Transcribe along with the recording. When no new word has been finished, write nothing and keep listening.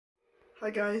Hi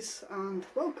guys and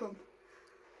welcome.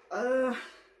 Got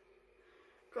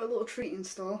a little treat in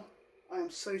store. I am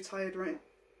so tired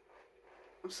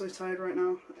I'm so tired right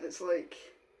now. It's like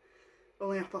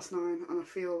only 9:30 and I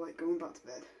feel like going back to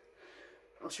bed.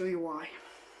 I'll show you why.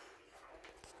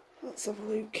 Let's have a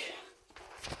look.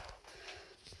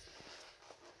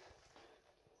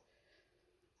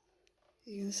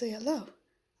 You gonna say hello?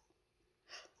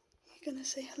 You gonna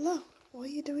say hello? What are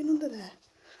you doing under there?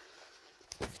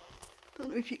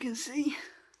 Don't know if you can see.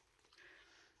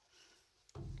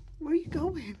 Where are you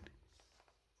going?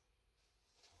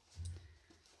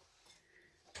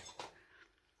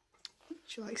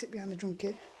 She likes it behind the drum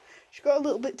kit. She got a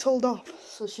little bit told off,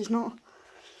 so she's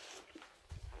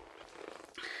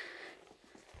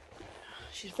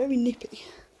very nippy.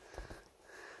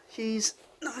 She's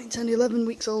 9, 10, 11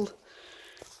 weeks old.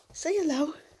 Say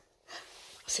hello.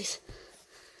 What's this?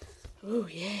 Oh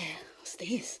yeah, what's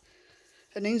this?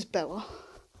 Her name's Bella.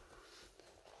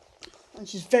 And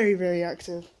she's very, very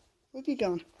active. Where have you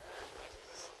gone?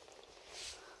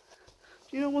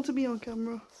 Do you not want to be on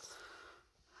camera?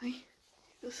 Hey,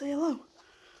 go say hello.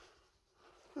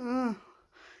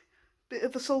 Bit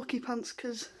of a sulky pants,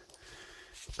 because...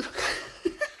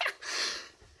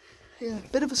 yeah,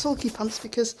 bit of a sulky pants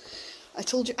because I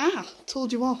told you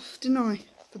off, didn't I?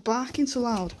 For barking so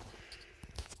loud.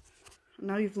 And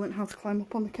now you've learnt how to climb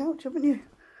up on the couch, haven't you?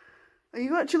 Are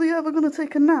you actually ever going to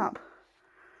take a nap?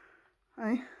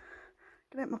 Hey,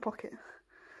 get out my pocket.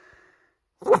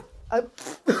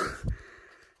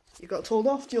 You got told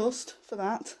off just for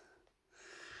that.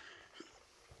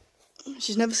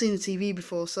 She's never seen a TV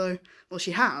before, so... well,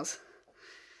 she has.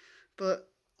 But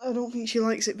I don't think she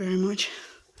likes it very much.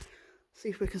 See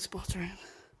if we can spot her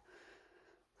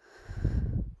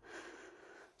in.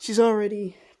 She's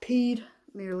already peed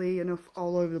nearly enough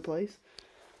all over the place.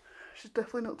 She's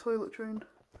definitely not toilet trained.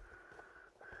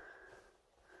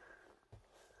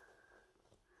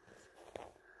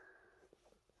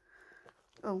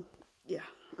 Oh, yeah,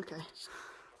 okay.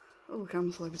 Oh, look, I'm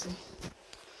a celebrity.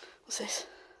 What's this?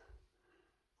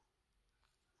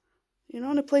 You're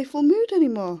not in a playful mood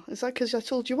anymore. Is that because I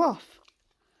told you off?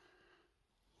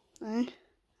 Eh?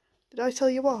 Did I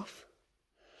tell you off?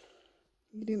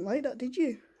 You didn't like that, did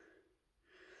you?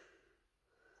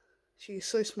 She's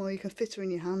so small you can fit her in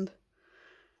your hand.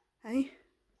 Hey?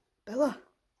 Bella?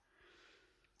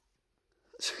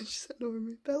 She said over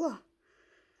me. Bella?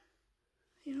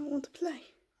 You don't want to play?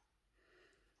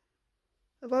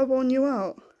 Have I worn you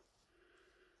out?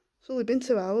 It's only been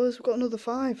 2 hours. We've got another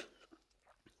 5.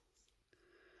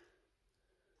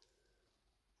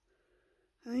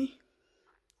 Hey?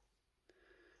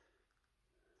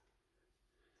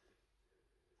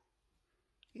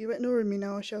 You're ignoring me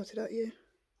now. I shouted at you.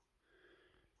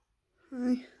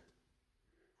 Hey?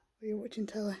 Are you watching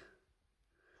telly?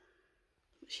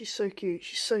 She's so cute.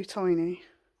 She's so tiny.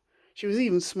 She was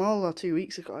even smaller 2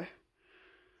 weeks ago.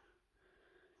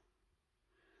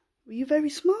 Were you very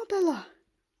small, Bella?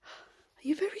 Are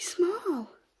you very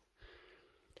small?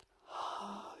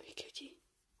 Oh, you cutie.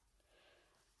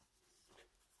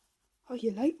 Oh,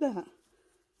 you like that?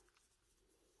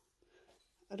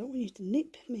 I don't want you to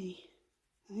nip me,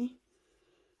 eh?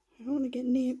 I don't want to get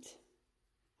nipped.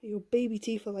 Your baby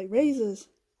teeth are like razors,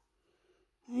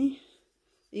 eh?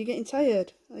 Are you getting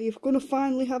tired? Are you going to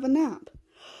finally have a nap?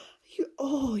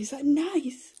 Oh, is that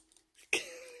nice?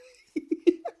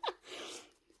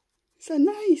 Is that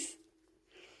nice?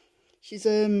 She's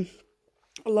a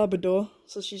Labrador,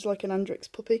 so she's like an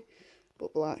Andrex puppy,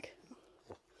 but black.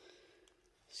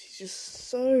 She's just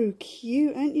so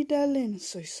cute, aren't you, darling?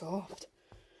 So soft.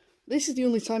 This is the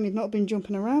only time you've not been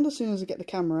jumping around as soon as I get the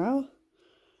camera out.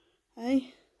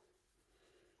 Hey?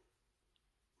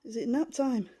 Is it nap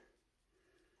time?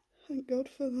 Thank God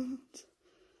for that.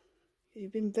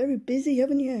 You've been very busy,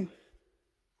 haven't you?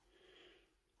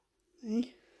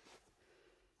 Hey?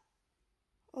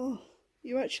 Oh,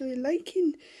 you're actually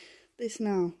liking this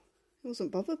now. I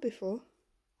wasn't bothered before.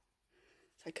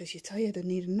 It's like because you're tired and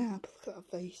need a nap. Look at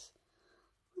that face.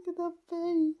 Look at that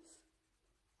face.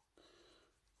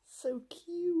 So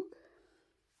cute.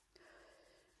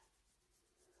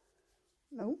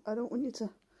 No, I don't want you to.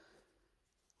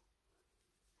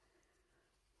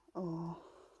 Oh.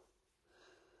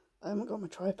 I haven't got my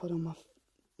tripod on my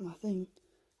thing.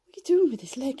 What are you doing with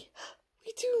this leg? What are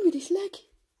you doing with this leg?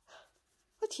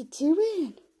 What you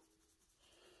doing?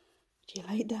 Do you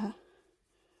like that?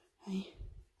 Hey?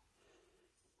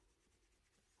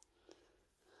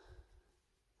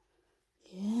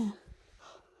 Yeah.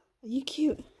 Are you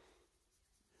cute? Are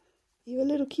you a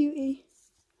little cutie?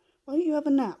 Why don't you have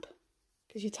a nap?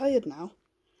 Because you're tired now.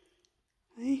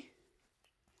 Hey?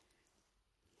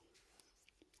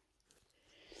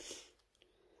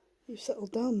 You've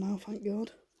settled down now, thank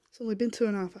God. It's only been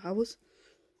 2.5 hours.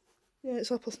 Yeah, it's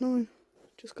 9:30.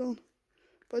 Just gone.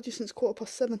 I've had you since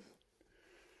 7:15.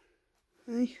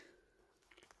 Hey?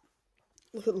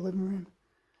 Look at the living room.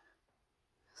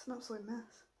 It's an absolute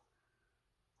mess.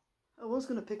 I was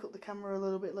going to pick up the camera a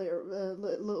little bit later, a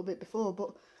little bit before,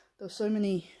 but there were so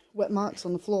many wet marks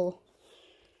on the floor.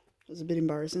 It was a bit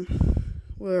embarrassing.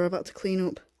 Where I've had to clean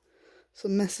up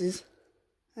some messes.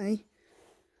 Hey?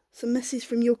 Some messes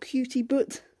from your cutie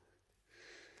butt.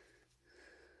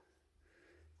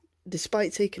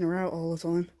 Despite taking her out all the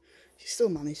time, she still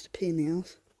managed to pee in the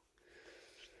house.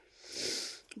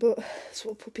 But that's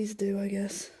what puppies do, I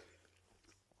guess.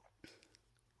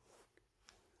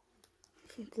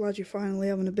 I'm glad you're finally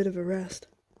having a bit of a rest.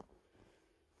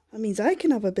 That means I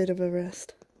can have a bit of a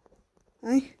rest.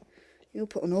 Eh? You'll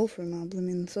put an hole through my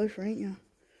blooming sofa, ain't you?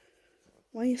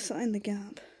 Why are you sat in the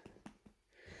gap?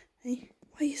 Eh?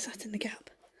 Why are you sat in the gap?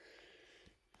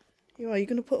 You're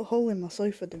going to put a hole in my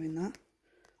sofa doing that?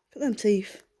 Look at them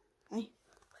teeth. Eh? Look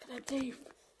at them teeth.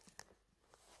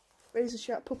 Razor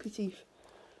sharp puppy teeth.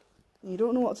 And you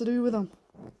don't know what to do with them.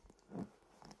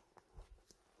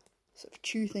 Sort of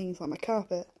chew things like my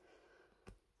carpet.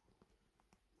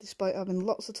 Despite having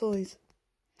lots of toys.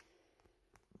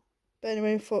 But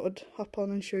anyway, I thought I'd hop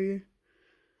on and show you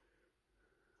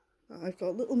that I've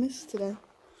got Little Miss today.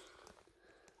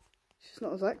 She's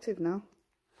not as active now.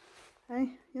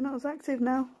 Hey, you're not as active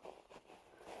now.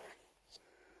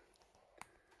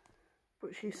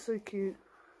 But she's so cute.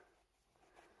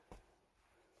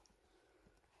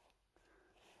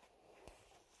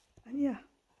 And yeah.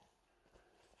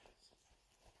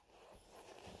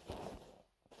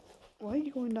 Why are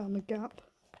you going down the gap?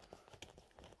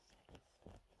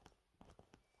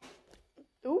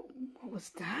 Oh, what was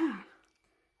that?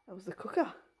 That was the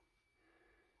cooker.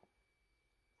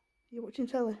 You're watching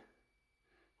telly?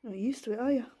 You're not used to it,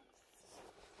 are you?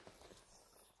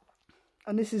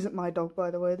 And this isn't my dog,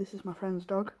 by the way. This is my friend's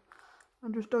dog.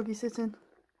 I'm just doggy sitting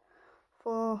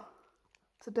for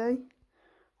today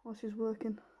while she's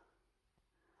working.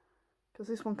 Because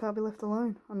this one can't be left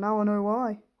alone. And now I know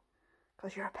why.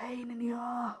 Because you're a pain in the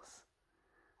arse.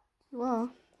 You are.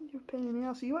 You're a pain in the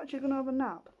arse. Are you actually going to have a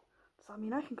nap? Does that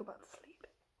mean I can go back to sleep?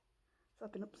 So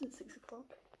I've been up since 6 o'clock.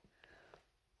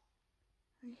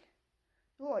 You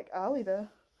look like Ali there.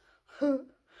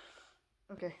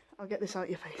 Okay, I'll get this out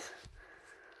your face.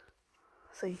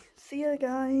 See ya,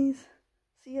 guys.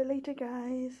 See you later,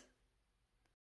 guys.